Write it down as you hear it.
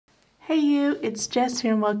Hey you, it's Jess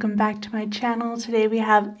here and welcome back to my channel. Today we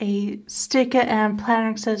have a sticker and planner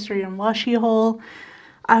accessory and washi haul.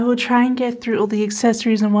 I will try and get through all the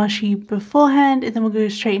accessories and washi beforehand and then we'll go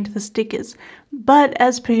straight into the stickers. But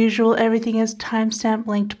as per usual, everything is timestamp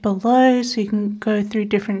linked below so you can go through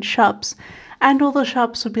different shops. And all the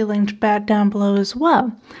shops will be linked back down below as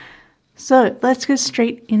well. So let's go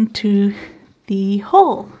straight into the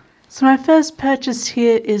haul. So my first purchase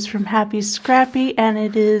here is from Happie Scrappie and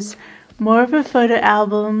it is more of a photo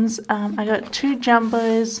albums. I got 2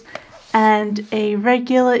 jumbos and a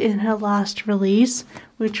regular in her last release,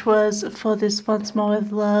 which was for this Once More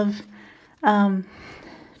With Love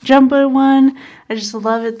jumbo one. I just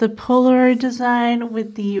love it. The Polaroid design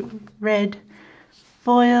with the red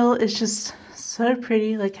foil is just so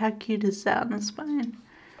pretty. Like, how cute is that on the spine?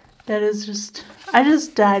 That is just, I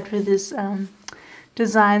just died for this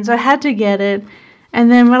design, so I had to get it.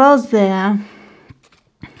 And then when I was there,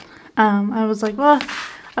 I was like, well,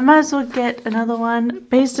 I might as well get another one.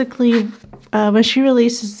 Basically, when she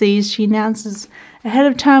releases these, she announces ahead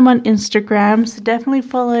of time on Instagram, so definitely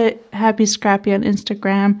follow Happie Scrappie on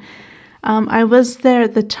Instagram. I was there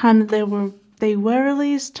at the time that they were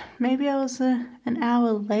released. Maybe I was an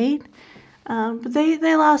hour late, but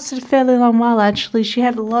they lasted a fairly long while actually. She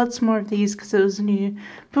had lots more of these because it was new,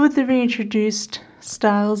 but with the reintroduced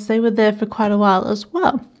styles, they were there for quite a while as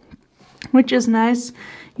well, which is nice.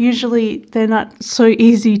 Usually they're not so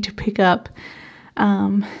easy to pick up.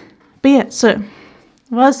 But yeah, so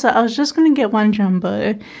I was just going to get one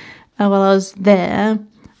jumbo while I was there,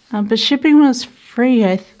 but shipping was free.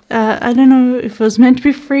 I don't know if it was meant to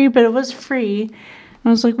be free, but it was free. And I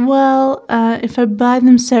was like, well, if I buy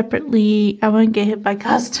them separately, I won't get hit by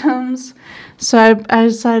customs. So I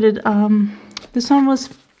decided this one was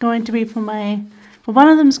going to be for one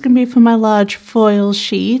of them is going to be for my large foil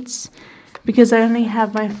sheets, because I only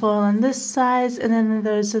have my foil in this size, and then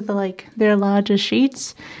those are their larger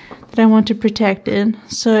sheets that I want to protect it.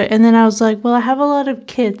 So, and then I was like, well, I have a lot of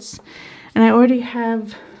kits, and I already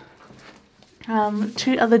have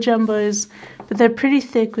 2 other jumbos, but they're pretty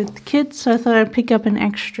thick with kits, so I thought I'd pick up an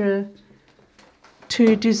extra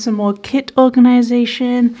to do some more kit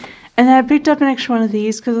organization. And then I picked up an extra one of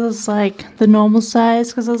these because it was like the normal size,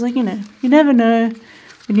 because I was like, you know, you never know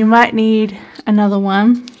when you might need another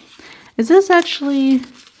one. Is this actually,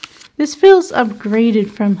 this feels upgraded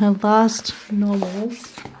from her last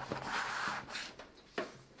normals.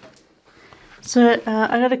 So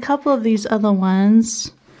I got a couple of these other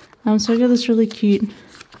ones. So I got this really cute.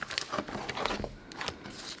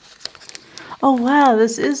 Oh wow,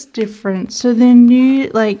 this is different. So they're new,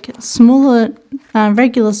 like smaller,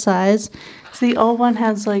 regular size. So the old one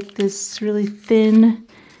has like this really thin,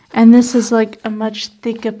 and this is like a much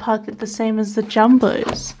thicker pocket, the same as the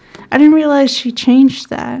jumbos. I didn't realize she changed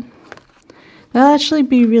that. That'll actually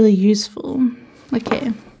be really useful.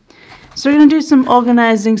 Okay, so we're going to do some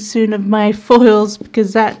organizing soon of my foils,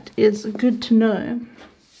 because that is good to know.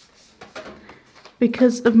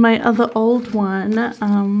 Because of my other old one,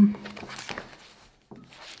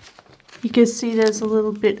 you can see there's a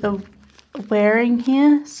little bit of wearing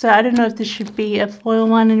here. So I don't know if this should be a foil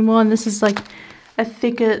one anymore. And this is like a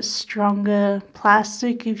thicker, stronger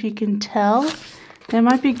plastic, if you can tell. It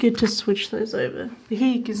might be good to switch those over. But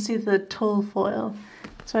here you can see the tall foil.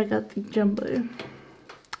 So I got the jumbo.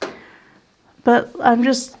 But I'm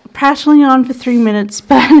just prattling on for 3 minutes.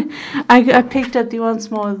 But I picked up the Once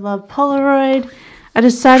More With Love Polaroid. I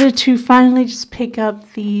decided to finally just pick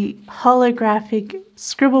up the holographic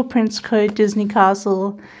Scribble Prints Co Disney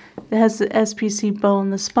Castle. It has the SPC bow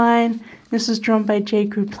on the spine. This was drawn by J.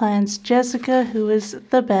 Crew Plans Jessica, who is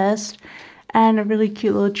the best. And a really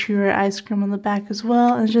cute little churro ice cream on the back as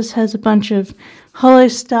well. And it just has a bunch of hollow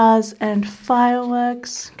stars and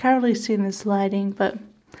fireworks. Can't really see in this lighting, but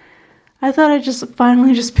I thought I'd just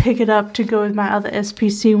finally just pick it up to go with my other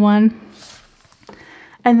SPC one.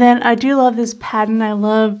 And then I do love this pattern.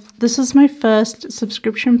 This is my first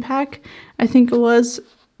subscription pack. I think it was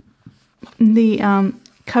the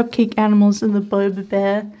cupcake animals and the boba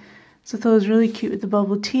bear. So I thought it was really cute with the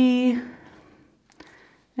bubble tea.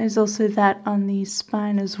 There's also that on the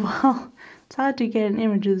spine as well. It's hard to get an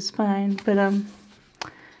image of the spine, but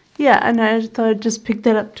yeah, I know, I thought I'd just pick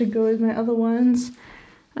that up to go with my other ones.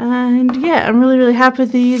 And yeah, I'm really, really happy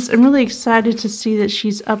with these. I'm really excited to see that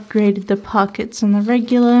she's upgraded the pockets on the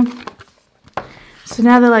regular. So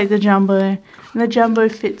now they're like the jumbo, and the jumbo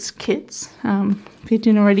fits kits. If you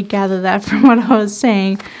didn't already gather that from what I was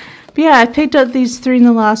saying. But yeah, I picked up these 3 in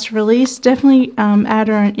the last release. Definitely add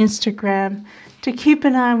her on Instagram to keep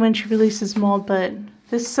an eye on when she releases more, but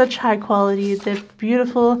They're such high quality. They're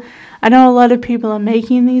beautiful. I know a lot of people are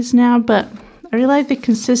making these now, but I really like the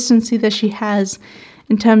consistency that she has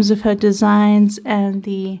in terms of her designs and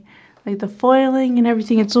the foiling and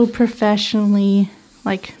everything. It's all professionally,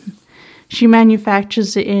 like, she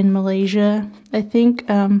manufactures it in Malaysia, I think,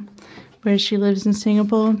 where she lives in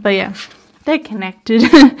Singapore. But yeah, they're connected.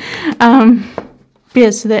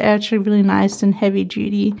 Yeah, so they're actually really nice and heavy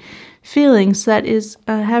duty feeling. So that is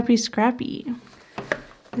a Happie Scrappie.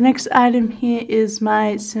 The next item here is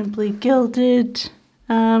my Simply Gilded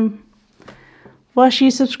Washi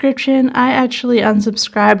subscription. I actually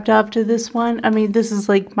unsubscribed after this one. I mean, this is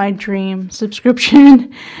like my dream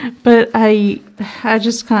subscription, but I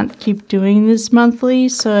just can't keep doing this monthly,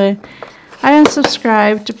 so I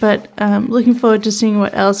unsubscribed, but looking forward to seeing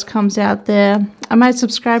what else comes out there. I might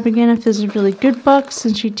subscribe again if there's a really good box,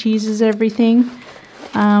 since she teases everything.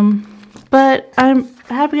 But I'm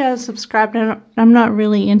happy I subscribed. I'm not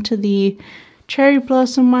really into the Cherry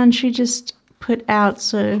Blossom one she just put out,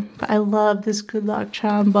 so I love this Good Luck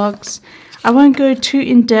Charm box. I won't go too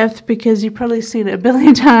in depth because you've probably seen it a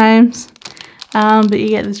billion times. But you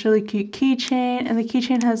get this really cute keychain, and the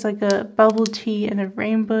keychain has like a bubble tea and a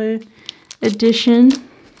rainbow edition.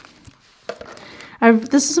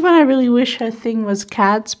 This is when I really wish her thing was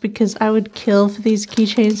cats, because I would kill for these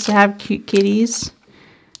keychains to have cute kitties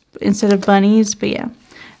instead of bunnies. But yeah,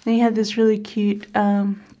 then you have this really cute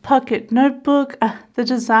pocket notebook. The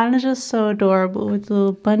design is just so adorable with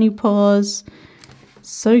little bunny paws.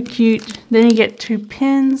 So cute. Then you get 2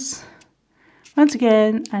 pins. Once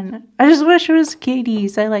again, I just wish it was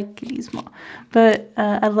kitties. I like kitties more. But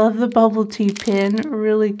I love the bubble tea pin.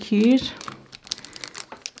 Really cute.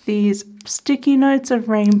 These sticky notes of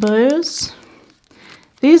rainbows.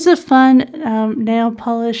 These are fun nail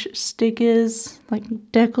polish stickers, like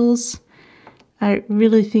decals. I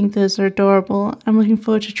really think those are adorable. I'm looking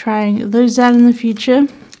forward to trying those out in the future.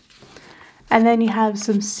 And then you have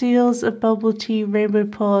some seals of bubble tea, rainbow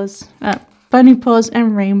paws, bunny paws,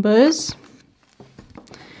 and rainbows.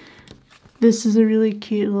 This is a really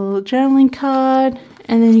cute little journaling card.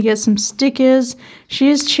 And then you get some stickers. She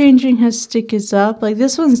is changing her stickers up. Like,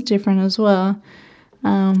 this one's different as well.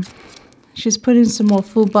 She's put in some more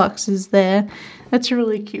full boxes there. That's a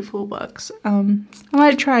really cute full box. I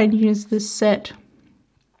might try and use this set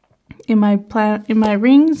in my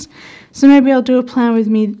rings. So maybe I'll do a plan with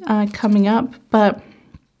me coming up. But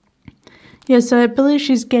yeah, so I believe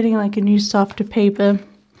she's getting like a new softer paper.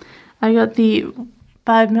 I got the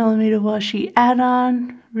 5mm washi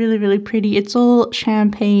add-on. Really, really pretty. It's all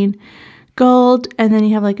champagne gold, and then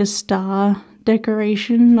you have like a star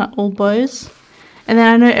decoration, not all bows. And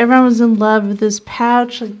then I know everyone was in love with this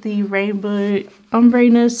pouch, like the rainbow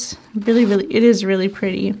ombre-ness. Really, really, it is really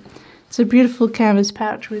pretty. It's a beautiful canvas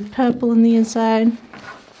pouch with purple on the inside.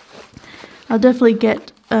 I'll definitely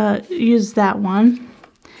use that one.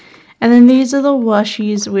 And then these are the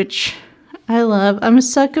washies, which I love. I'm a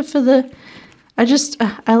sucker for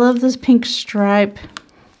I love this pink stripe.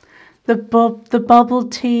 The bubble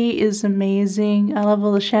tea is amazing. I love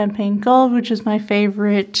all the champagne gold, which is my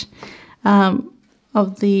favorite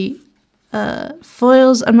of the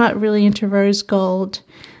foils. I'm not really into rose gold.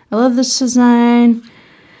 I love this design.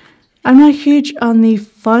 I'm not huge on the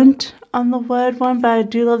font on the word one, but I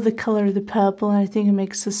do love the color of the purple, and I think it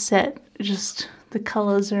makes the set, just the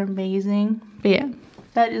colors are amazing. But yeah,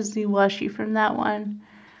 that is the washi from that one.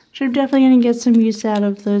 So I'm definitely going to get some use out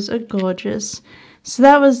of. Those are gorgeous. So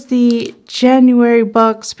that was the January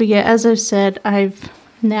box. But yeah, as I've said, I've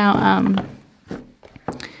now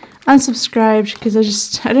unsubscribed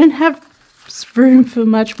because I don't have room for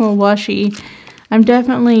much more washi. I'm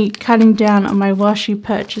definitely cutting down on my washi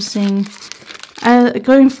purchasing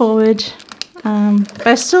going forward. But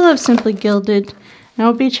I still have Simply Gilded, and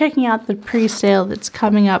I'll be checking out the pre-sale that's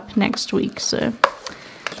coming up next week. So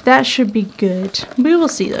that should be good. We will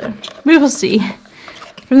see though. We will see.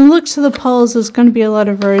 From the looks of the polls, there's going to be a lot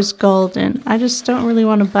of rose gold, and I just don't really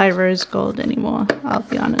want to buy rose gold anymore, I'll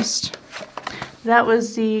be honest. That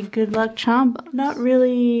was the Good Luck Charm. Not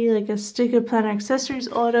really like a sticker planner accessories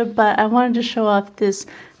order, but I wanted to show off this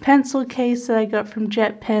pencil case that I got from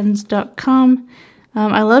jetpens.com.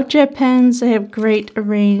 I love Jet Pens. They have great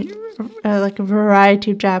range, like a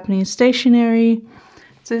variety of Japanese stationery.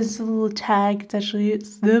 So this is a little tag. It's actually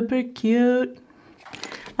super cute.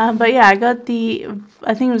 But yeah, I got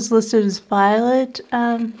I think it was listed as violet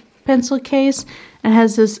pencil case. It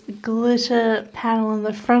has this glitter panel in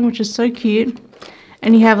the front, which is so cute.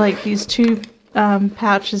 And you have like these 2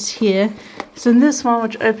 pouches here. So in this one,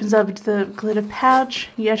 which opens up into the glitter pouch,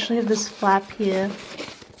 you actually have this flap here.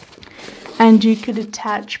 And you could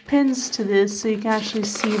attach pins to this so you can actually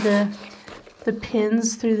see the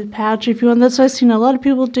pins through the pouch if you want. That's what I've seen a lot of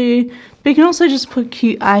people do. But you can also just put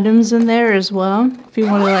cute items in there as well if you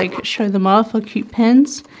want to like show them off, or cute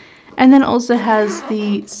pins. And then also has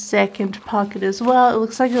the second pocket as well. It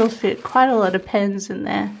looks like it'll fit quite a lot of pens in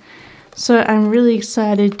there. So I'm really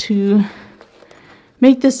excited to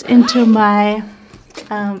make this into my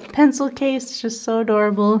pencil case. It's just so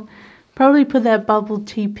adorable. Probably put that bubble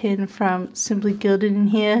tea pin from Simply Gilded in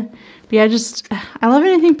here. But yeah, I love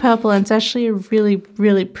anything purple, and it's actually a really,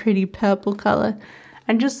 really pretty purple color.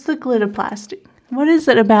 And just the glitter plastic. What is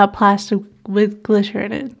it about plastic with glitter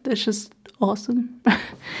in it? That's just awesome.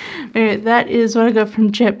 Anyway, that is what I got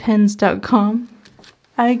from jetpens.com.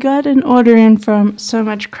 I got an order in from So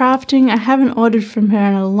Much Crafting. I haven't ordered from her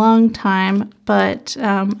in a long time, but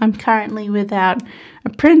I'm currently without a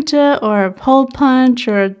printer or a hole punch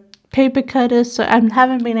or a paper cutter, so I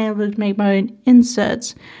haven't been able to make my own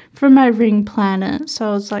inserts for my ring planner. So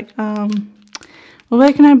I was like, well,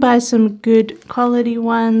 where can I buy some good quality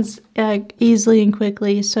ones easily and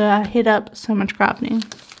quickly? So I hit up So Much Crafting.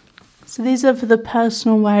 So these are for the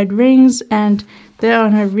personal wide rings, and they're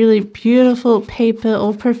on a really beautiful paper,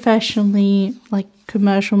 all professionally like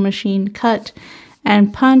commercial machine cut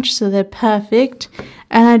and punch, so they're perfect.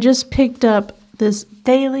 And I just picked up this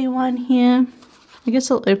daily one here. I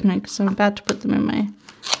guess I'll open it because I'm about to put them in I'm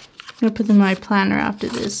going to put them in my planner after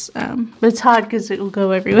this. But it's hard because it will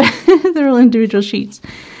go everywhere. They're all individual sheets.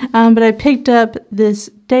 But I picked up this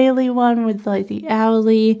daily one with like the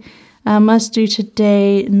hourly, must do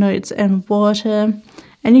today, notes and water.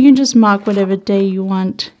 And you can just mark whatever day you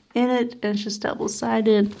want in it. And it's just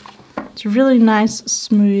double-sided. It's really nice,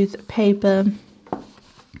 smooth paper.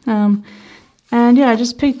 And yeah, I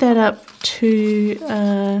just picked that up to,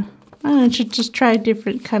 I don't know, just try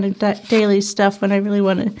different kind of daily stuff when I really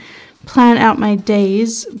want to plan out my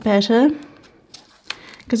days better.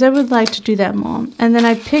 Because I would like to do that more. And then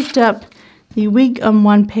I picked up the week on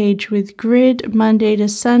one page with grid, Monday to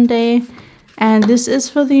Sunday. And this is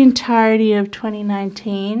for the entirety of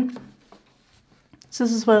 2019. So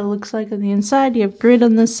this is what it looks like on the inside. You have grid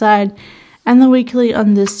on this side and the weekly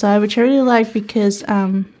on this side, which I really like because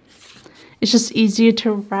it's just easier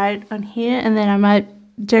to write on here. And then I might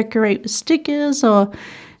decorate with stickers or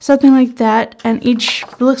something like that. And it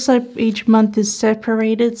looks like each month is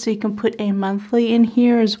separated, so you can put a monthly in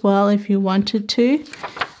here as well if you wanted to.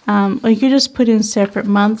 Or you could just put in separate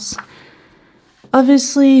months.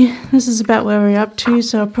 Obviously, this is about where we're up to,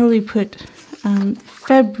 so I'll probably put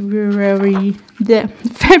February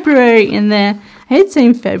in there. I hate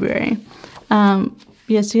saying February.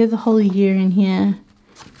 Yeah, so you have the whole year in here,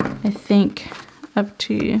 I think, up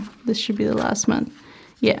to, this should be the last month.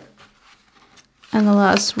 Yeah. And the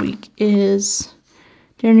last week is,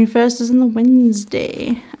 January 1st is on the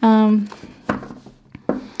Wednesday.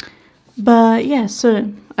 But yeah,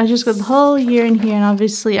 so I just got the whole year in here, and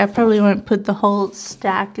obviously I probably won't put the whole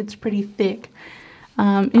stack, it's pretty thick,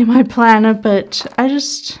 in my planner, but I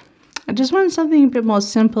just wanted something a bit more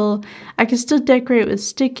simple. I can still decorate with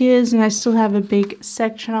stickers, and I still have a big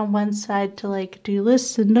section on one side to like do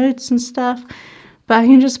lists and notes and stuff, but I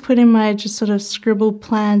can just put in my just sort of scribble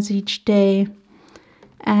plans each day,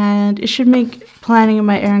 and it should make planning in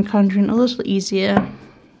my errand conjuring a little easier.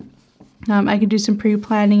 I can do some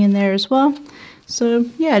pre-planning in there as well. So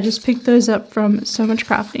yeah, I just picked those up from So Much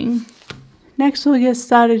Crafting. Next we'll get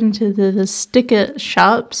started into the sticker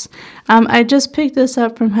shops. I just picked this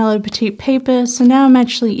up from Hello Petite Paper. So now I'm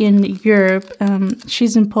actually in Europe.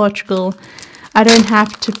 She's in Portugal. I don't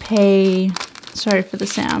have to pay, sorry for the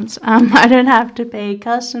sounds. I don't have to pay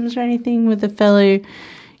customs or anything with a fellow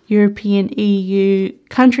European EU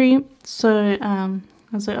country. So I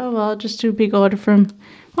was like, oh well, I'll just do a big order from,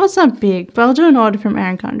 well, it's not big, but I'll do an order from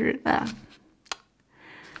Erin Conduit.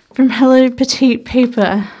 From Hello Petite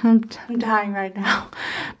Paper. I'm dying right now.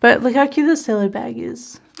 But look how cute this cello bag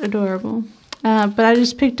is. Adorable. But I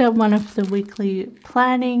just picked up one of the weekly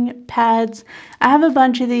planning pads. I have a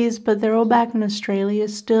bunch of these, but they're all back in Australia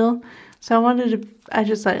still. So I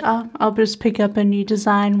just like, oh, I'll just pick up a new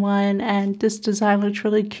design one. And this design looks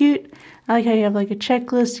really cute. I like how you have like a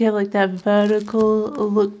checklist. You have like that vertical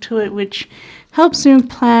look to it, which helps you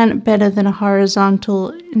plan better than a horizontal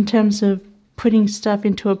in terms of putting stuff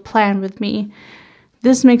into a plan with me.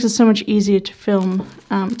 This makes it so much easier to film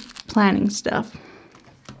planning stuff.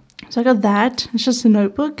 So I got that. It's just a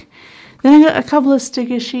notebook. Then I got a couple of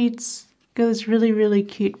sticker sheets. Got this really, really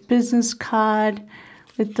cute business card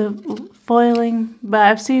with the foiling. But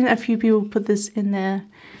I've seen a few people put this in their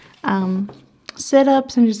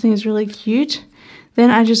setups, and I just think it's really cute.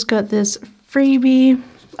 Then I just got this freebie.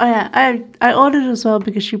 Oh yeah, I ordered as well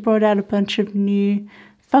because she brought out a bunch of new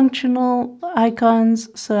functional icons,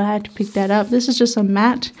 so I had to pick that up. This is just a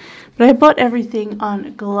matte, but I bought everything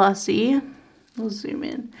on glossy. We'll zoom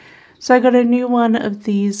in. So I got a new one of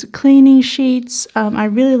these cleaning sheets. I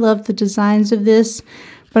really love the designs of this,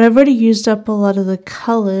 but I've already used up a lot of the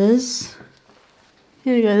colors.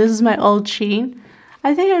 Here we go, this is my old sheet.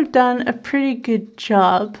 I think I've done a pretty good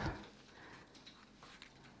job.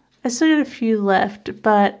 I still got a few left,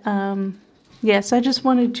 but yes, I just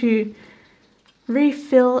wanted to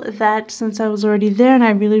refill that since I was already there and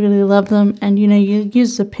I really, really love them. And you know, you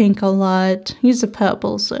use the pink a lot, use the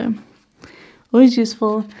purple, so always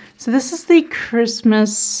useful. So this is the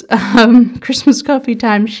Christmas Christmas coffee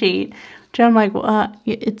time sheet, which I'm like, well,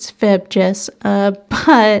 it's Feb, Jess,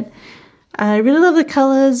 but I really love the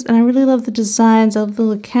colors and I really love the designs. I love the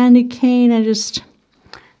little candy cane.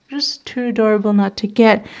 Just too adorable not to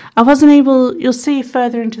get. I wasn't able, you'll see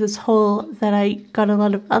further into this haul that I got a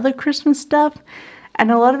lot of other Christmas stuff,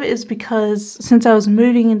 and a lot of it is because since I was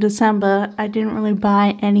moving in December, I didn't really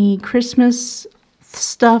buy any Christmas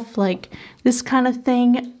stuff like this kind of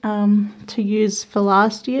thing to use for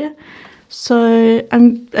last year. So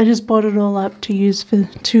I just bought it all up to use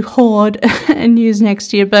to hoard and use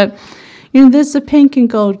next year. But you know, there's the pink and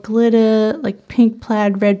gold glitter, like pink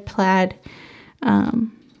plaid, red plaid.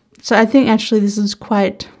 So I think actually this is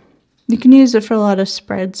quite, you can use it for a lot of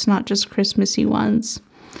spreads, not just Christmassy ones.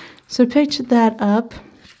 So I picked that up.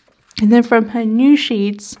 And then from her new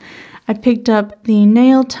sheets, I picked up the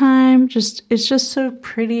Nail Time. It's just so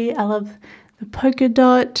pretty. I love the polka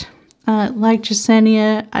dot. Like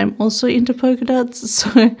Jasenia, I'm also into polka dots.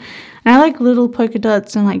 So and I like little polka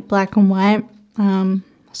dots in like black and white.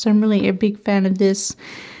 So I'm really a big fan of this.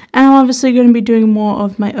 And I'm obviously going to be doing more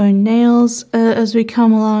of my own nails as we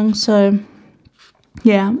come along. So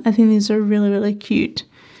yeah, I think these are really, really cute.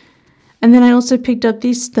 And then I also picked up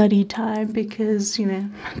the study time because, you know,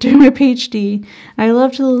 doing my PhD. I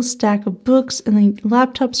loved the little stack of books, and the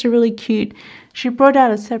laptops are really cute. She brought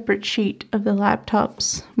out a separate sheet of the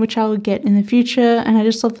laptops, which I will get in the future. And I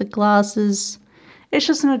just love the glasses. It's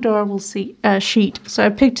just an adorable sheet. So I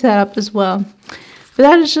picked that up as well. But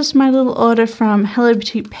that is just my little order from Hello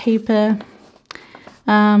Petite Paper.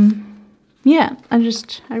 Yeah, I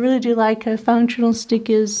really do like her functional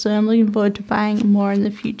stickers, so I'm looking forward to buying more in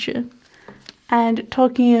the future. And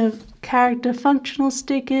talking of character functional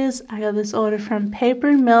stickers, I got this order from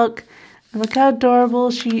Paper Milk. And look how adorable.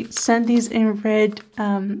 She sent these in red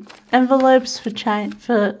envelopes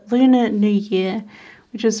for Lunar New Year,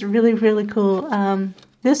 which is really, really cool.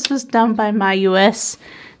 This was done by My US,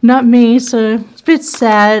 not me, so it's a bit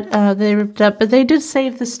sad they ripped up, but they did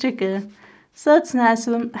save the sticker. So that's nice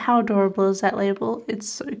of them. How adorable is that label? It's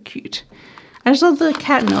so cute. I just love the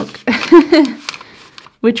cat milk.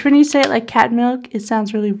 Which when you say it like cat milk, it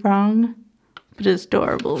sounds really wrong, but it's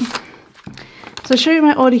adorable. So I'll show you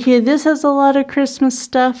my order here. This has a lot of Christmas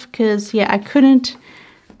stuff because, yeah, I couldn't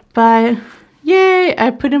buy... Yay!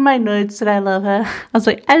 I put in my notes that I love her. I was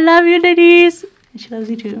like, I love you, ladies! And she loves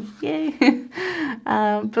you too. Yay!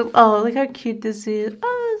 But, oh, look how cute this is.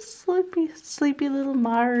 Oh, sleepy little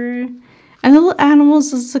Maru. And the little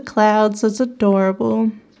animals is the clouds. It's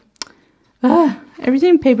adorable.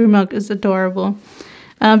 Everything Paper Milk is adorable.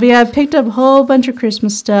 But yeah, I picked up a whole bunch of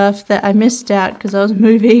Christmas stuff that I missed out because I was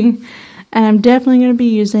moving. And I'm definitely going to be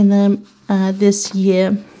using them this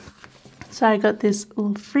year. So I got this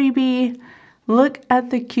little freebie. Look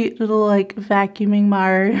at the cute little like vacuuming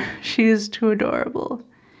Maru. She is too adorable.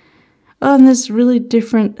 Oh, and this really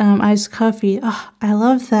different iced coffee. Oh, I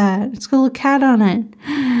love that. It's got a little cat on it.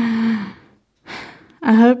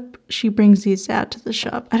 I hope she brings these out to the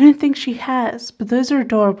shop. I don't think she has, but those are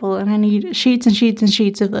adorable, and I need sheets and sheets and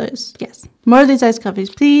sheets of those. Yes, more of these iced coffees,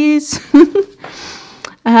 please.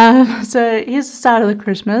 So here's the start of the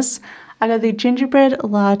Christmas. I got the gingerbread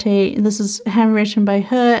latte, and this is handwritten by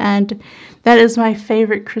her, and that is my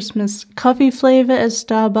favorite Christmas coffee flavor at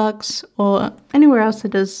Starbucks or anywhere else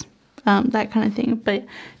that does that kind of thing. But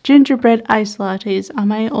gingerbread iced lattes are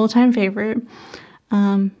my all-time favorite.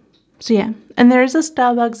 So yeah, and there is a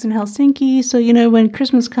Starbucks in Helsinki, so you know when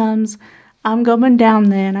Christmas comes, I'm going down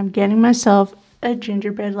there and I'm getting myself a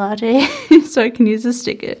gingerbread latte so I can use a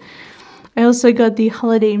sticker. I also got the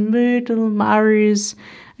holiday mood little Marus.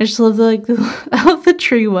 I just love I love the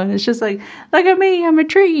tree one. It's just like, look at me, I'm a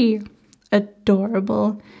tree.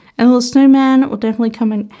 Adorable. And a little snowman will definitely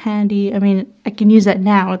come in handy. I mean, I can use that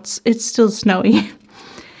now. It's still snowy.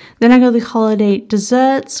 Then I got the holiday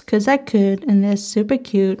desserts, because I could, and they're super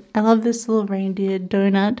cute. I love this little reindeer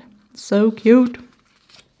donut. So cute.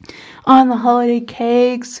 On the holiday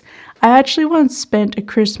cakes, I actually once spent a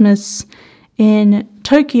Christmas in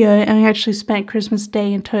Tokyo, and we actually spent Christmas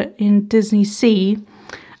Day in Disney Sea.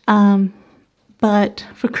 But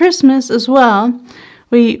for Christmas as well,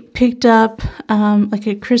 we picked up like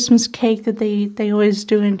a Christmas cake that they always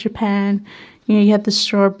do in Japan. You know, you have the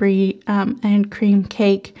strawberry and cream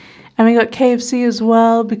cake. And we got KFC as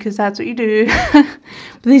well, because that's what you do.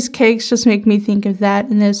 But these cakes just make me think of that,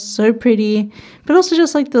 and they're so pretty. But also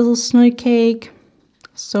just like the little snow cake.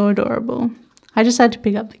 So adorable. I just had to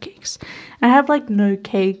pick up the cakes. I have like no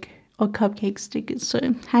cake or cupcake stickers, so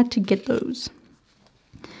had to get those.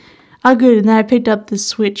 Oh good, and then I picked up the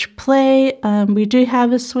Switch Play. We do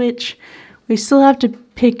have a Switch. We still have to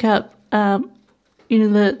pick up you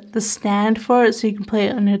know, the stand for it so you can play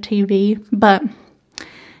it on your TV. But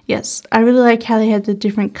yes, I really like how they have the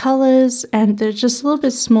different colors, and they're just a little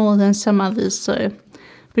bit smaller than some others, so it'll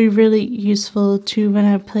be really useful to when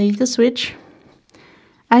I play the Switch.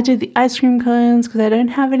 I did the ice cream cones because I don't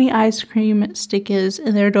have any ice cream stickers,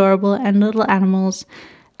 and they're adorable and little animals,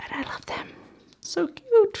 and I love them. So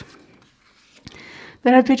cute.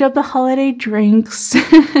 Then I picked up the holiday drinks.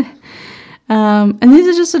 And these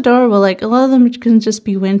are just adorable. Like, a lot of them can just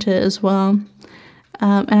be winter as well.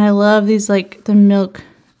 And I love these, like, the milk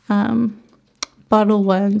bottle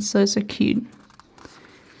ones. So cute.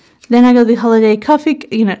 Then I got the holiday coffee.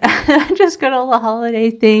 You know, I just got all the holiday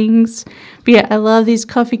things. But yeah, I love these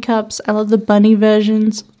coffee cups. I love the bunny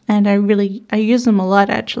versions. And I use them a lot,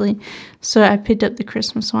 actually. So I picked up the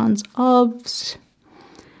Christmas ones. Obs.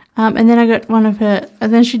 And then I got one of her,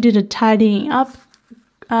 and then she did a tidying up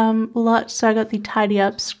lot, so I got the tidy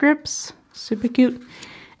up scripts, super cute.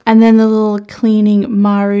 And then the little cleaning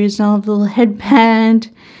Marus, and I love the little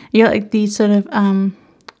headband. You got like these sort of,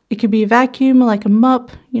 it could be a vacuum or like a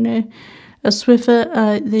mop, you know, a Swiffer,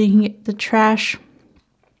 then you can get the trash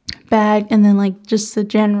bag, and then like just the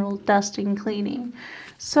general dusting cleaning.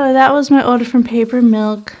 So that was my order from Paper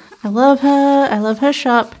Milk. I love her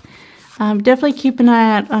shop. Definitely keep an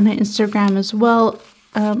eye out on her Instagram as well.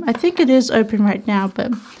 I think it is open right now,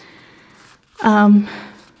 but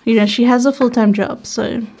you know, she has a full-time job,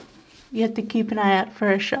 so you have to keep an eye out for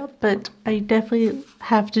her shop. But I definitely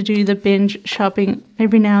have to do the binge shopping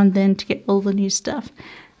every now and then to get all the new stuff.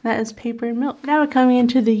 That is Paper and Milk. Now we're coming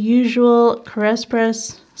into the usual Caress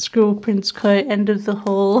Press, Scribble Prints Co. end of the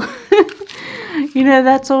haul. You know,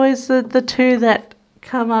 that's always the two that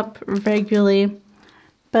come up regularly.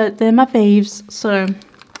 But they're my faves, so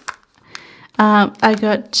I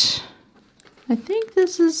got, I think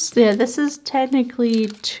this is technically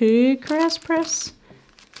 2 Caress Press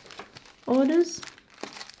orders.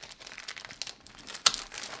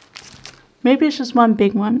 Maybe it's just one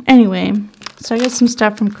big one. Anyway, so I got some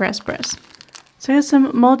stuff from Caress Press. So I got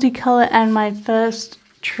some multicolor and my first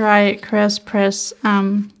try Caress Press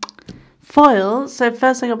foil. So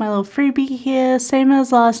first I got my little freebie here, same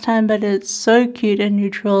as last time, but it's so cute and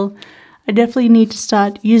neutral. I definitely need to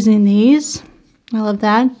start using these. I love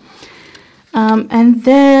that. And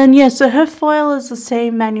then, yeah, so her foil is the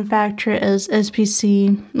same manufacturer as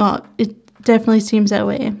SPC. Well, it definitely seems that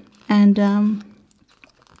way. And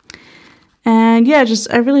yeah,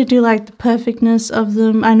 I really do like the perfectness of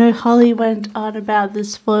them. I know Holly went on about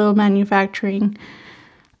this foil manufacturing.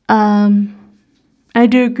 I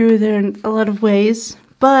do agree with her in a lot of ways,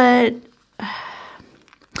 but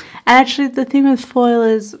actually the thing with foil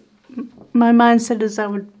is my mindset is I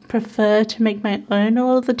would prefer to make my own a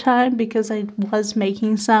lot of the time, because I was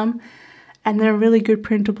making some, and there are really good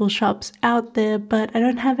printable shops out there, but I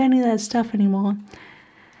don't have any of that stuff anymore.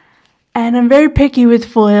 And I'm very picky with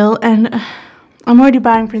foil, and I'm already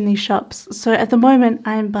buying from these shops, so at the moment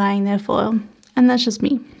I'm buying their foil, and that's just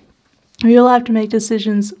me. We all have to make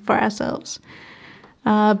decisions for ourselves.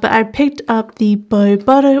 But I picked up the bow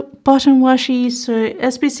bottom washi, so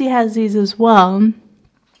SPC has these as well.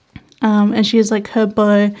 And she has like her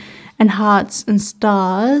bow and hearts and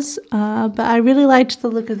stars. But I really liked the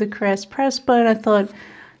look of the Caress Press bow, and I thought,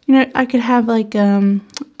 you know, I could have like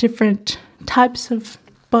different types of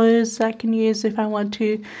bows that I can use if I want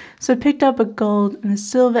to. So I picked up a gold and a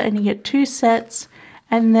silver, and you get 2 sets.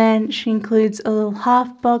 And then she includes a little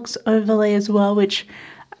half box overlay as well, which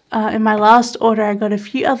in my last order I got a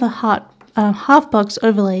few other half box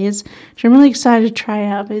overlays, which I'm really excited to try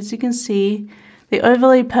out. But as you can see, they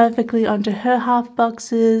overlay perfectly onto her half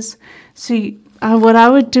boxes. So what I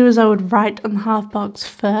would do is I would write on the half box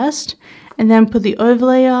first, and then put the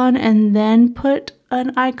overlay on, and then put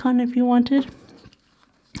an icon if you wanted.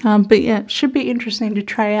 But yeah, it should be interesting to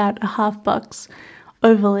try out a half box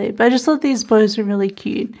overlay. But I just thought these bows are really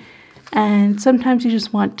cute, and sometimes you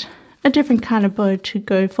just want a different kind of bow to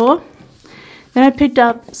go for. Then I picked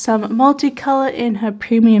up some multicolor in her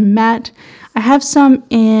premium matte. I have some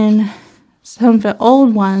of the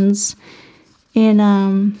old ones in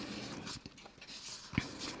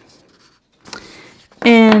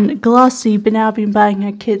glossy, but now I've been buying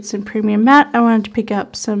her kits in premium matte. I wanted to pick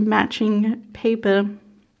up some matching paper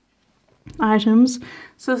items.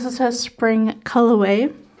 So this is her spring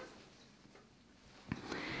colorway,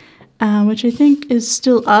 which I think is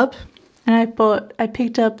still up. And I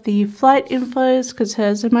picked up the flight infos because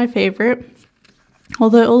hers are my favorite.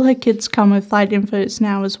 Although all her kits come with flight infos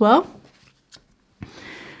now as well.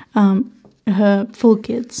 Her full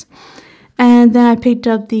kits. And then I picked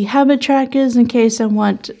up the habit trackers in case I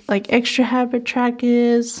want like extra habit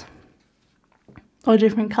trackers or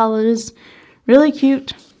different colors. Really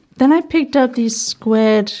cute. Then I picked up these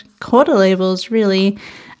squared quarter labels, really.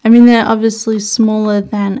 I mean, they're obviously smaller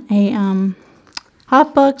than a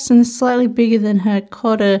half box and slightly bigger than her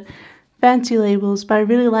quarter fancy labels, but I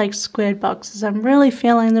really like squared boxes. I'm really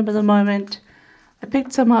feeling them at the moment. I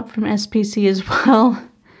picked some up from SPC as well.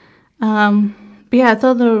 But yeah, I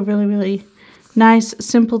thought they were really, really nice,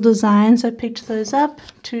 simple designs. I picked those up,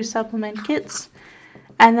 2 supplement kits.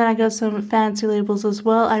 And then I got some fancy labels as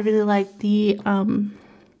well. I really like the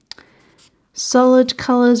solid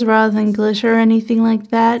colors rather than glitter or anything like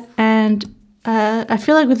that. And I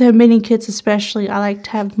feel like with her mini kits especially, I like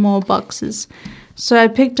to have more boxes. So I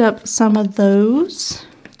picked up some of those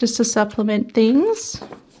just to supplement things.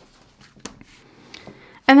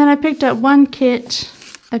 And then I picked up one kit.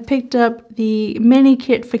 I picked up the mini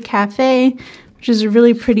kit for Cafe, which is a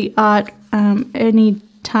really pretty art,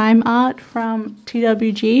 anytime art from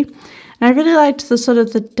TWG. And I really liked the sort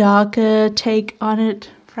of the darker take on it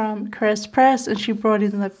from Caress Press, and she brought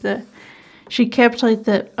in like she kept like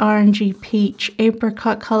the orangey peach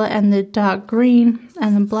apricot color and the dark green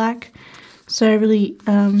and the black. So I really,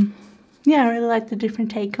 yeah, I really like the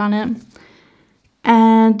different take on it.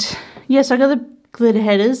 And yes, I got the glitter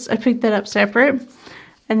headers. I picked that up separate.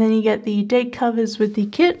 And then you get the date covers with the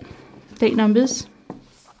kit, date numbers.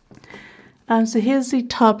 So here's the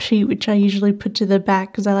top sheet, which I usually put to the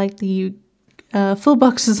back because I like the full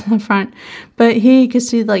boxes on the front. But here you can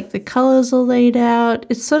see like the colors are laid out.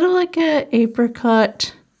 It's sort of like a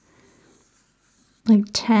apricot, like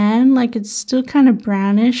tan, like it's still kind of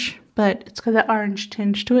brownish, but it's got that orange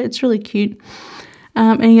tinge to it. It's really cute.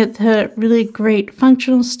 And you get the really great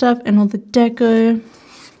functional stuff and all the deco.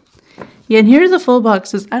 Yeah, and here are the full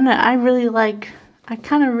boxes. I don't know, I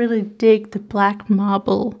kind of really dig the black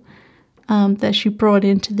marble that she brought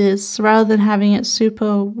into this rather than having it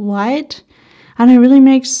super white. And it really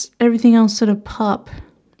makes everything else sort of pop.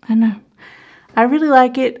 I don't know. I really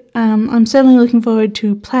like it. I'm certainly looking forward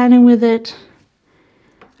to planning with it.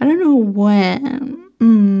 I don't know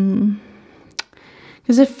when.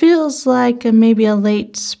 Because it feels like maybe a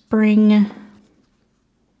late spring,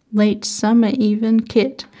 late summer even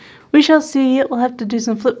kit. We shall see. We'll have to do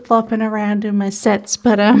some flip-flopping around in my sets.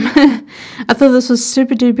 But I thought this was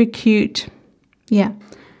super duper cute. Yeah.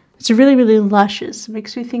 It's really, really luscious. It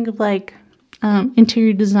makes me think of like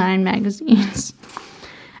interior design magazines.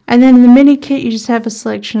 And then in the mini kit, you just have a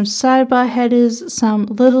selection of sidebar headers, some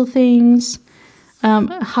little things,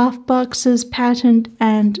 half boxes, patterned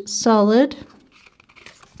and solid.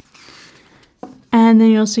 And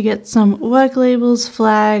then you also get some work labels,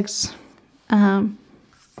 flags,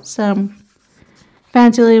 some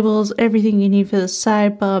fancy labels, everything you need for the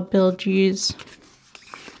sidebar build use.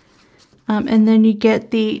 And then you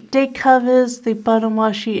get the date covers, the bottom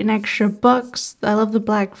washi, an extra box. I love the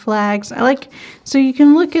black flags. So you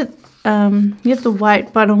can look at, you have the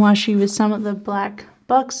white bottom washi with some of the black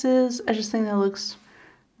boxes. I just think that looks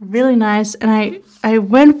really nice. And I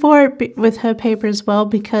went for it with her paper as well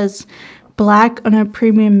because black on her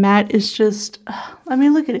premium matte is just, I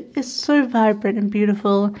mean, look at it. It's so vibrant and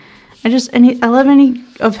beautiful. I love any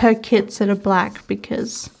of her kits that are black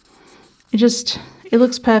because it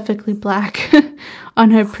looks perfectly black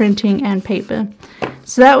on her printing and paper.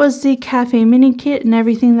 So that was the Cafe mini kit and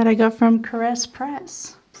everything that I got from Caress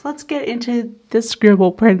Press. So let's get into the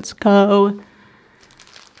Scribble Prints Co.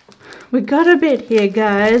 We got a bit here,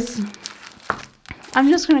 guys. I'm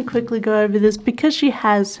just going to quickly go over this because she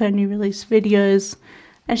has her new release videos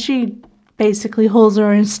and she basically hauls her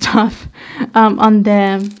own stuff on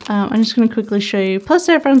there. I'm just going to quickly show you. Plus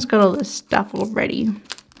everyone's got all this stuff already.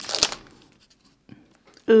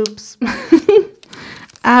 Oops.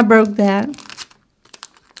 I broke that.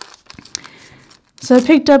 So I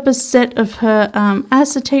picked up a set of her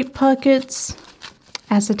acetate pockets.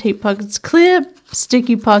 Acetate pockets, clear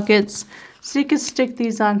sticky pockets. So you can stick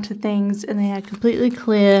these onto things and they are completely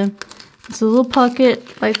clear. It's a little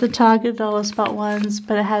pocket like the Target dollar spot ones,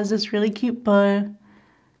 but it has this really cute bow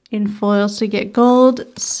in foil. So you get gold,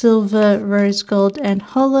 silver, rose gold, and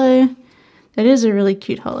hollow. That is a really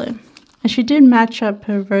cute hollow. And she did match up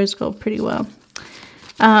her rose gold pretty well.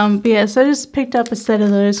 But yeah, so I just picked up a set of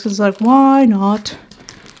those because like, why not?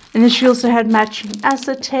 And then she also had matching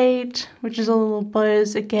acetate, which is all little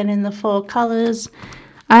bows, again in the 4 colors.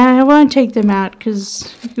 I won't take them out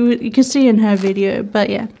because you can see in her video. But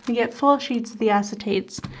yeah, you get 4 sheets of the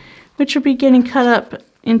acetates, which will be getting cut up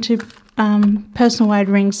into personal wide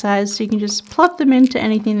ring size. So you can just plop them into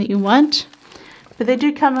anything that you want. But they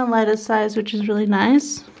do come in letter size, which is really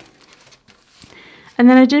nice. And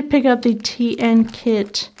then I did pick up the TN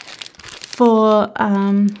kit for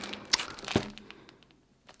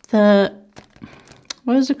the,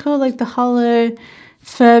 what is it called? Like the hollow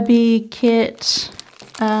Furby kit.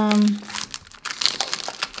 I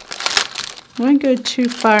won't go too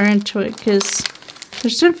far into it because I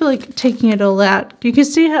just don't feel like taking it all out. You can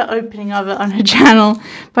see her opening of it on her channel,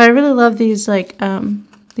 but I really love these like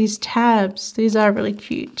these tabs. These are really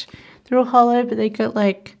cute. They're all hollow, but they got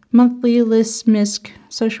like monthly lists, misc,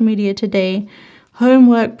 social media today,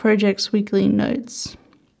 homework, projects, weekly notes.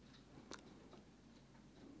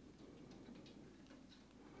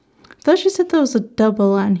 I thought she said there was a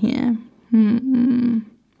double on here.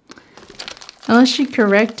 Unless she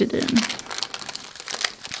corrected it.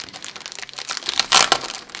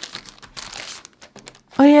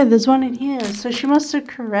 Oh yeah, there's one in here. So she must have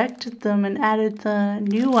corrected them and added the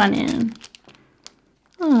new one in.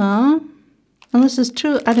 Aww. Unless there's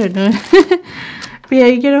 2, I don't know. But yeah,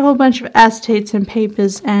 you get a whole bunch of acetates and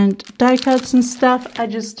papers and die cuts and stuff.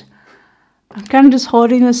 I'm kind of just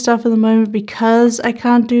hoarding this stuff at the moment because I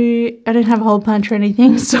don't have a hole punch or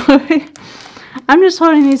anything. So I'm just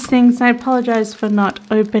holding these things, and I apologize for not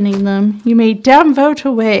opening them. You may downvote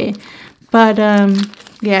away. But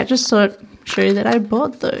yeah, just thought show you that I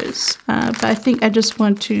bought those. But I think I just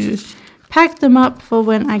want to pack them up for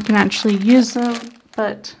when I can actually use them.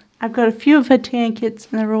 But I've got a few of her tan kits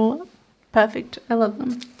and they're all perfect. I love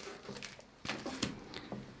them.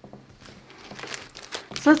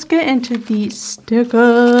 So let's get into the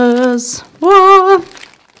stickers. Whoa!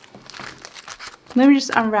 Let me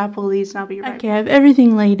just unwrap all these and I'll be right back. Okay, I have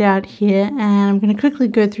everything laid out here and I'm going to quickly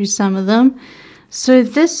go through some of them. So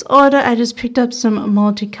this order, I just picked up some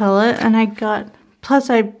multicolor and plus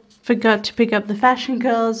I forgot to pick up the Fashion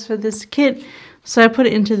Girls for this kit. So I put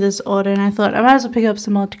it into this order and I thought I might as well pick up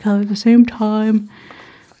some multicolor at the same time.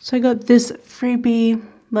 So I got this freebie,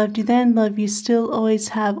 Loved You Then, Love You Still, Always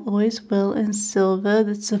Have, Always Will in silver.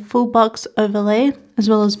 That's a full box overlay as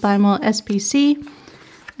well as Buy More SPC.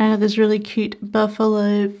 I have this really cute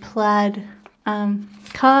buffalo plaid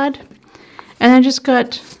card. And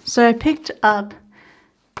I picked up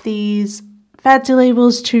these fancy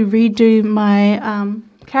labels to redo my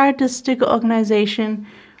character sticker organization,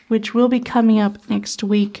 which will be coming up next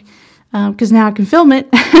week because now I can film it.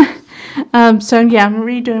 So yeah, I'm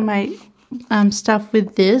redoing my stuff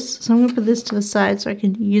with this. So I'm going to put this to the side so I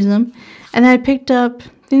can use them. And then I picked up,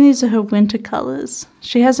 I think these are her winter colors.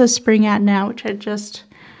 She has her spring out now, which I just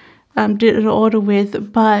did an order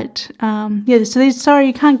with. But yeah, so sorry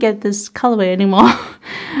you can't get this colorway anymore.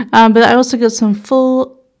 But I also got some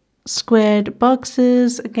full squared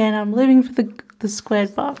boxes. Again, I'm living for the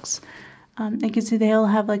squared box. You can see they all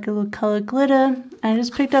have like a little color glitter. I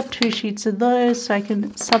just picked up 2 sheets of those so I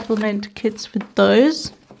can supplement kits with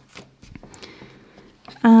those.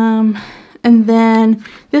 And then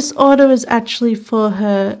this order was actually for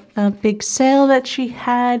her big sale that she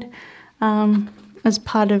had as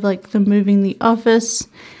part of like the moving the office.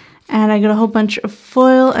 And I got a whole bunch of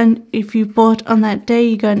foil, and if you bought on that day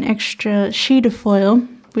you got an extra sheet of foil,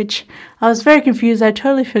 which I was very confused. I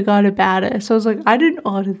totally forgot about it. So I was like, I didn't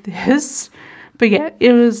order this. But yeah,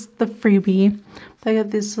 it was the freebie. I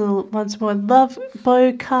got this little Once More Love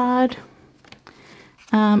bow card.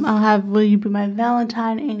 I'll have Will You Be My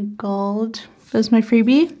Valentine in gold. That's my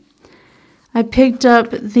freebie. I picked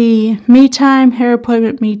up the Me Time, Hair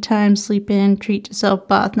Appointment, Me Time, Sleep In, Treat Yourself,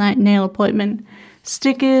 Bath Night, Nail Appointment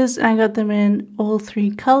stickers. And I got them in all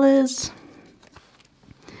 3 colors.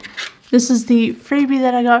 This is the freebie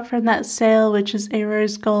that I got from that sale, which is a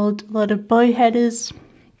rose gold, a lot of bow headers.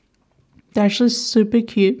 They're actually super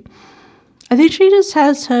cute. I think she just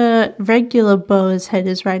has her regular bow as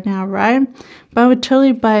headers right now, right? But I would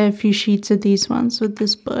totally buy a few sheets of these ones with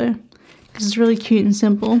this bow because it's really cute and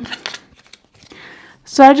simple.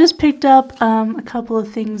 So I just picked up a couple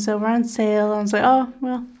of things that were on sale. I was like, oh,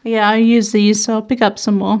 well, yeah, I use these, so I'll pick up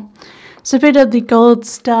some more. So I picked up the gold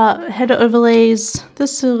star header overlays, the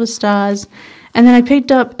silver stars, And then I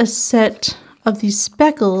picked up a set of these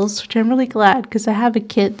speckles, which I'm really glad because I have a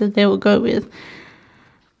kit that they will go with.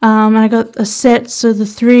 And I got a set, so the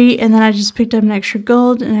 3, and then I just picked up an extra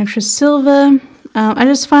gold and extra silver. I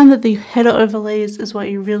just find that the header overlays is what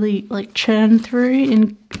you really like churn through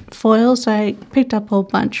in foil, so I picked up a whole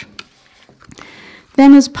bunch.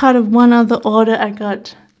 Then as part of one other order, I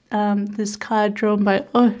got this card drawn by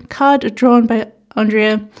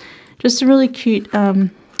Andrea. Just a really cute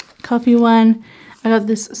coffee one. I got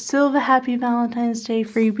this silver Happy Valentine's Day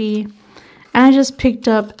freebie. And I just picked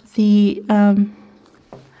up the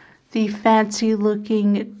fancy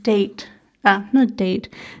looking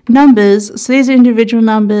numbers. So these are individual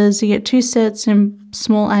numbers. You get 2 sets in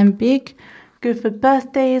small and big. Good for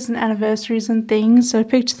birthdays and anniversaries and things. So I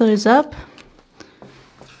picked those up.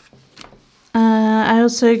 I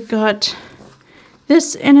also got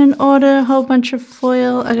this in an order, a whole bunch of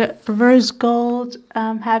foil. I got rose gold,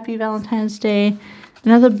 Happy Valentine's Day,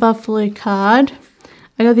 another buffalo card.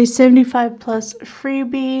 I got the 75 plus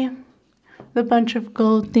freebie, with a bunch of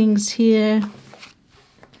gold things here.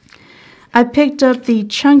 I picked up the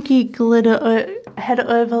chunky glitter header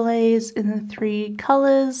overlays in the 3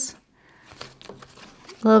 colors.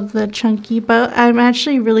 Love the chunky, but I'm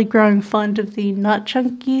actually really growing fond of the not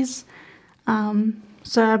chunkies.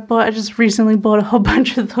 So I just recently bought a whole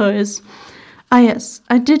bunch of those. Ah yes,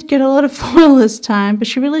 I did get a lot of foil this time, but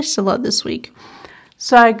she released a lot this week.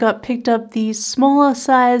 So I picked up the smaller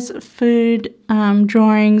size food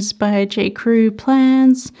drawings by J. Crew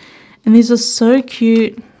Plans. And these are so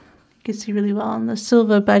cute. You can see really well on the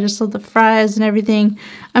silver, but I just love the fries and everything.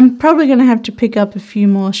 I'm probably going to have to pick up a few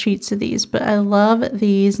more sheets of these, but I love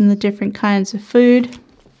these and the different kinds of food.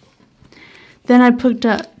 Then I picked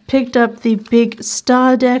up the big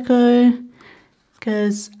star deco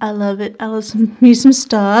because I love it. I love me some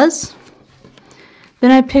stars.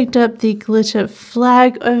 Then I picked up the glitter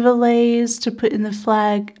flag overlays to put in the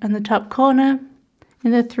flag on the top corner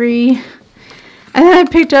in the 3. And then I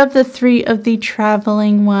picked up the 3 of the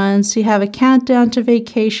traveling ones. So you have a countdown to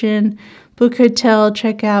vacation, book hotel,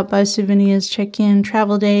 check out, buy souvenirs, check in,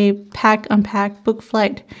 travel day, pack, unpack, book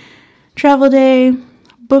flight, travel day,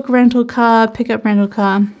 book rental car, pick up rental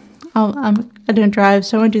car. I don't drive,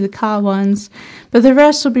 so I won't do the car ones. But the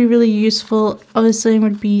rest will be really useful. Obviously, I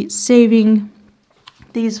would be saving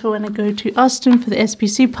these for when I go to Austin for the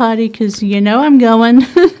SPC party, because you know I'm going.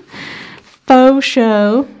 Faux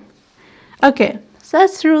show. Okay, so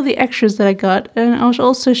that's through all the extras that I got. And I'll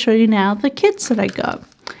also show you now the kits that I got.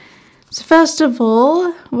 So first of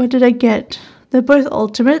all, what did I get? They're both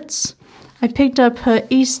ultimates. I picked up her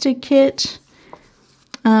Easter kit.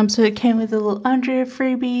 So it came with a little Andrea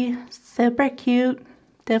freebie. Super cute.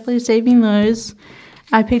 Definitely saving those.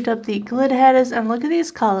 I picked up the glitter headers, and look at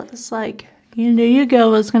these colors. Like, you knew your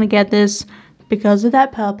girl was going to get this because of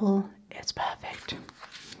that purple. It's perfect.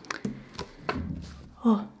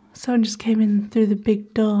 Oh, someone just came in through the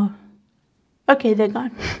big door. Okay, they're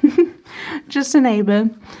gone. Just a neighbor.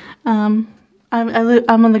 I'm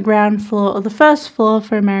on the ground floor, or the first floor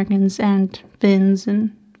for Americans and Finns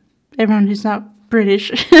and everyone who's not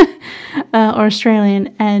British or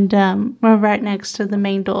Australian, and we're right next to the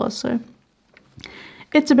main door, so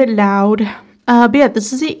it's a bit loud. But yeah,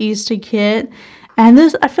 this is the Easter kit, and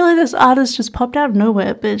I feel like this artist just popped out of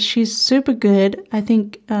nowhere, but she's super good. I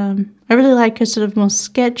think I really like her sort of more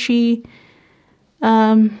sketchy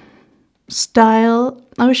style.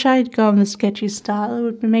 I wish I had gone the sketchy style. It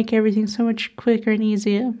would make everything so much quicker and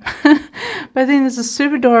easier. But I think this is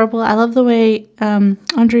super adorable. I love the way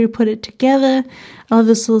Andrea put it together. I love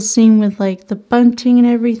this little scene with like the bunting and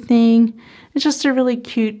everything. It's just a really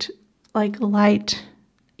cute, like, light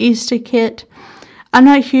Easter kit. I'm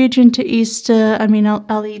not huge into Easter. I mean,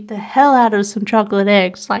 I'll eat the hell out of some chocolate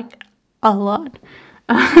eggs, like a lot.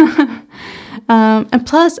 And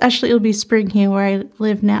plus, actually, it'll be spring here where I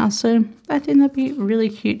live now, so I think that'd be really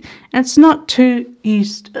cute. And it's not too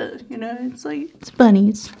Easter, you know, it's like, it's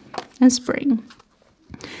bunnies and spring.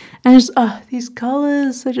 And just, these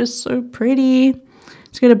colors are just so pretty.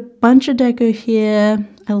 It's got a bunch of deco here.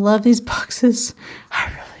 I love these boxes. I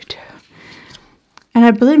really do. And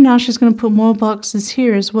I believe now she's going to put more boxes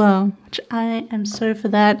here as well, which I am so for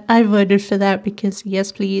that. I voted for that because,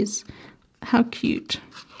 yes, please. How cute.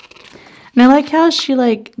 And I like how she,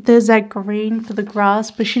 like, there's that green for the grass,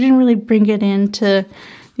 but she didn't really bring it into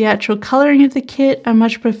the actual coloring of the kit. I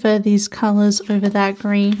much prefer these colors over that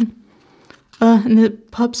green. And the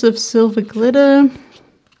pops of silver glitter.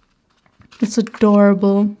 It's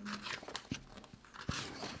adorable.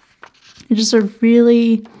 It's just a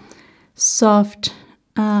really soft.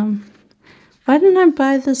 Why didn't I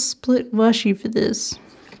buy the split washi for this?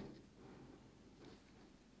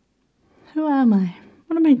 Who am I?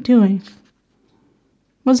 What am I doing?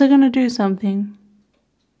 Was I going to do something?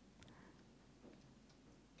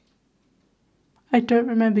 I don't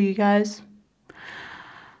remember, you guys.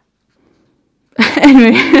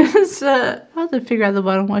 Anyway, so I'll have to figure out the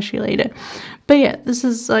bottom washi later. But yeah, this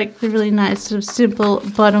is like the really nice sort of simple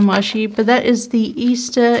bottom washi. But that is the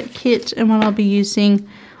Easter kit and what I'll be using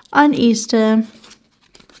on Easter.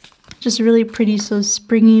 Just a really pretty sort of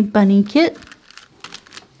springy bunny kit.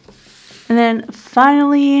 And then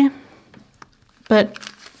finally, but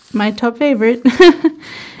my top favorite,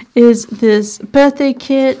 is this birthday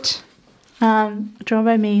kit. Drawn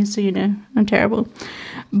by me, so you know, I'm terrible.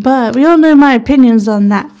 But we all know my opinions on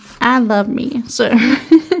that. I love me. So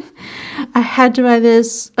I had to buy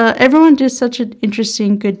this. Everyone did such an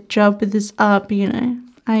interesting, good job with this art, but, you know,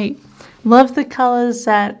 I love the colors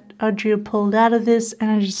that Audrey pulled out of this,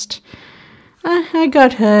 and I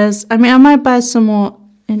got hers. I mean, I might buy some more,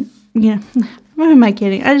 and, you know, what am I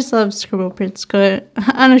kidding? I just love Scribble Prints Co,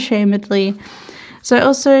 unashamedly. So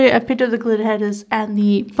I picked up the glitter headers and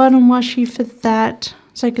the bottom washi for that,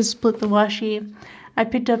 so I could split the washi. I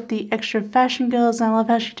picked up the extra fashion girls, and I love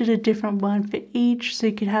how she did a different one for each, so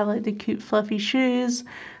you could have like the cute fluffy shoes,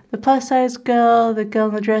 the plus size girl, the girl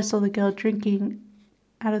in the dress, or the girl drinking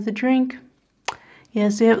out of the drink. Yeah,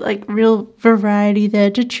 so you have like real variety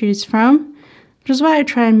there to choose from, which is why I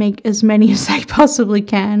try and make as many as I possibly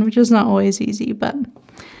can, which is not always easy, but I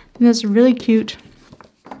think that's really cute.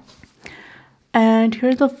 And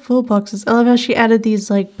here are the full boxes. I love how she added these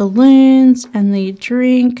like balloons and the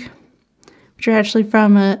drink, which are actually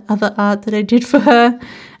from other art that I did for her,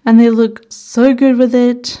 and they look so good with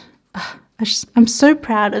it. I'm so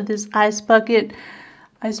proud of this ice bucket.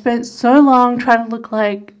 I spent so long trying to look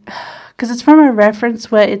like, because it's from a reference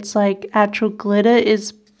where it's like actual glitter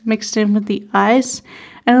is mixed in with the ice,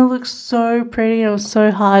 and it looks so pretty. It was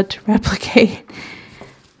so hard to replicate.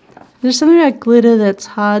 There's something about glitter that's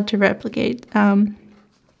hard to replicate. And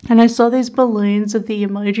I saw these balloons of the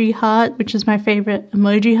emoji heart, which is my favorite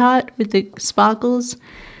emoji heart with the sparkles.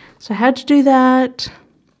 So I had to do that.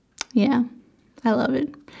 Yeah, I love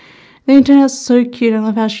it. The internet is so cute. I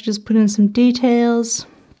love how she just put in some details.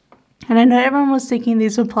 And I know everyone was thinking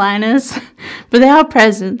these were planners, but they are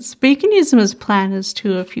presents. But you can use them as planners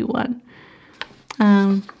too if you want.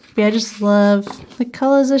 Yeah, I just love the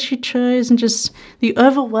colors that she chose and just the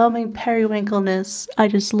overwhelming periwinkleness. I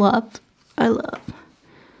just love. I love.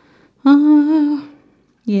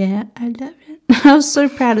 Yeah, I love it. I was so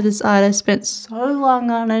proud of this art. I spent so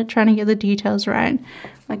long on it trying to get the details right,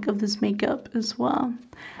 like of this makeup as well.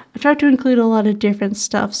 I tried to include a lot of different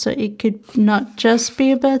stuff so it could not just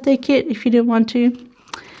be a birthday kit if you didn't want to.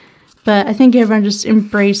 But I think everyone just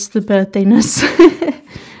embraced the birthdayness.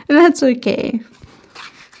 And that's okay.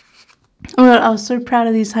 Oh my god, I was so proud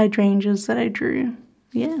of these hydrangeas that I drew.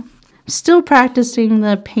 Yeah. I'm still practicing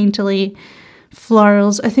the painterly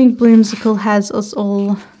florals. I think Bloomsicle has us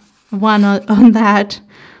all one on that.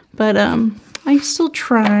 But I still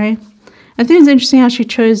try. I think it's interesting how she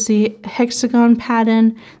chose the hexagon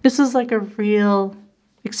pattern. This is like a real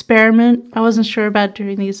experiment. I wasn't sure about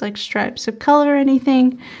doing these like stripes of color or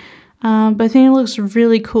anything. But I think it looks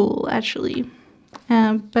really cool actually.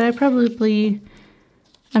 But I probably...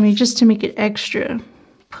 I mean, just to make it extra,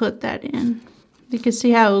 put that in. You can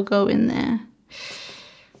see how it will go in there.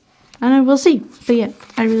 I know, we'll see. But yeah,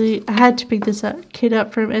 I had to pick this kit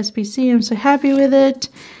up from SBC. I'm so happy with it.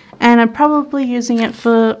 And I'm probably using it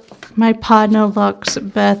for my partner Locke's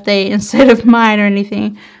birthday instead of mine or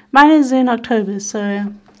anything. Mine is in October,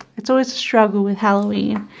 so it's always a struggle with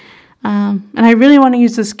Halloween. And I really want to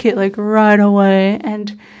use this kit like right away.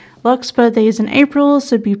 And Locke's birthday is in April,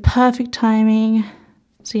 so it'd be perfect timing.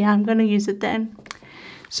 So yeah, I'm going to use it then.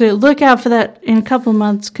 So look out for that in a couple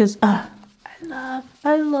months because I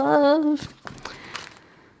love.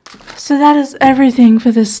 So that is everything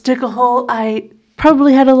for this sticker haul. I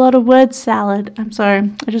probably had a lot of word salad. I'm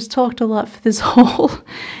sorry. I just talked a lot for this haul.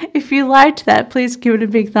 If you liked that, please give it a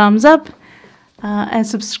big thumbs up. And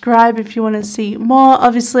subscribe if you want to see more.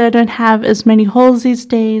 Obviously, I don't have as many hauls these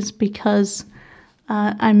days because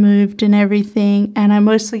I moved and everything. And I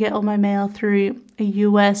mostly get all my mail through a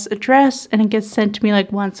US address, and it gets sent to me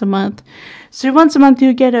like once a month. So once a month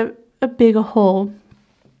you get a bigger haul,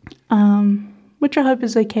 which I hope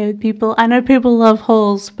is okay with people. I know people love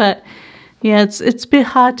hauls, but yeah, it's a bit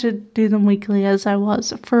hard to do them weekly as I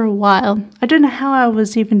was for a while. I don't know how I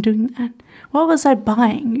was even doing that. What was I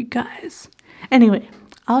buying, you guys? Anyway,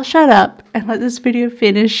 I'll shut up and let this video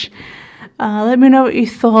finish. Let me know what you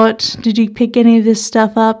thought. Did you pick any of this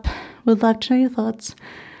stuff up? Would love to know your thoughts.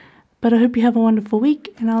 But I hope you have a wonderful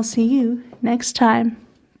week, and I'll see you next time.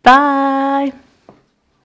 Bye!